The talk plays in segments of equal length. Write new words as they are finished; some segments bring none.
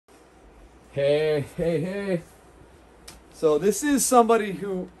Hey, hey, hey. So this is somebody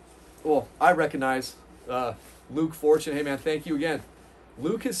who, well, I recognize, Luke Fortune. Hey man, thank you again.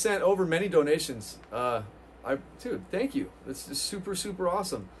 Luke has sent over many donations. Dude, thank you. This is super, super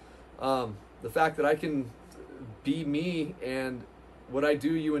awesome. The fact that I can be me and what I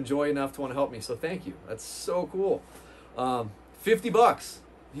do, you enjoy enough to want to help me. So thank you. That's so cool. $50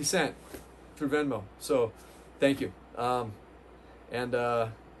 he sent through Venmo. So thank you. And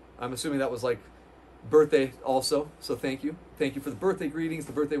I'm assuming that was like birthday also. So thank you. Thank you for the birthday greetings,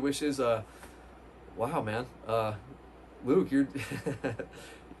 the birthday wishes. Wow, man. Luke, you're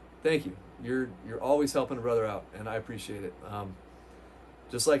thank you. You're always helping a brother out, and I appreciate it.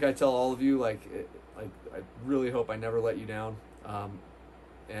 Just like I tell all of you, I really hope I never let you down.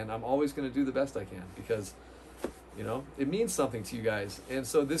 And I'm always going to do the best I can because, you know, it means something to you guys. And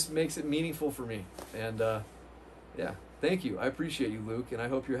so this makes it meaningful for me. And yeah, thank you. I appreciate you, Luke, and I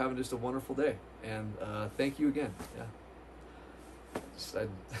hope you're having just a wonderful day. And thank you again. Yeah.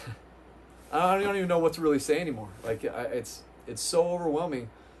 I don't even know what to really say anymore. It's so overwhelming,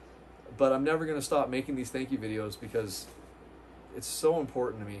 but I'm never going to stop making these thank you videos because it's so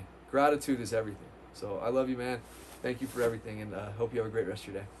important to me. Gratitude is everything. So I love you, man. Thank you for everything, and hope you have a great rest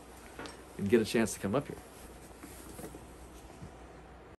of your day. And get a chance to come up here.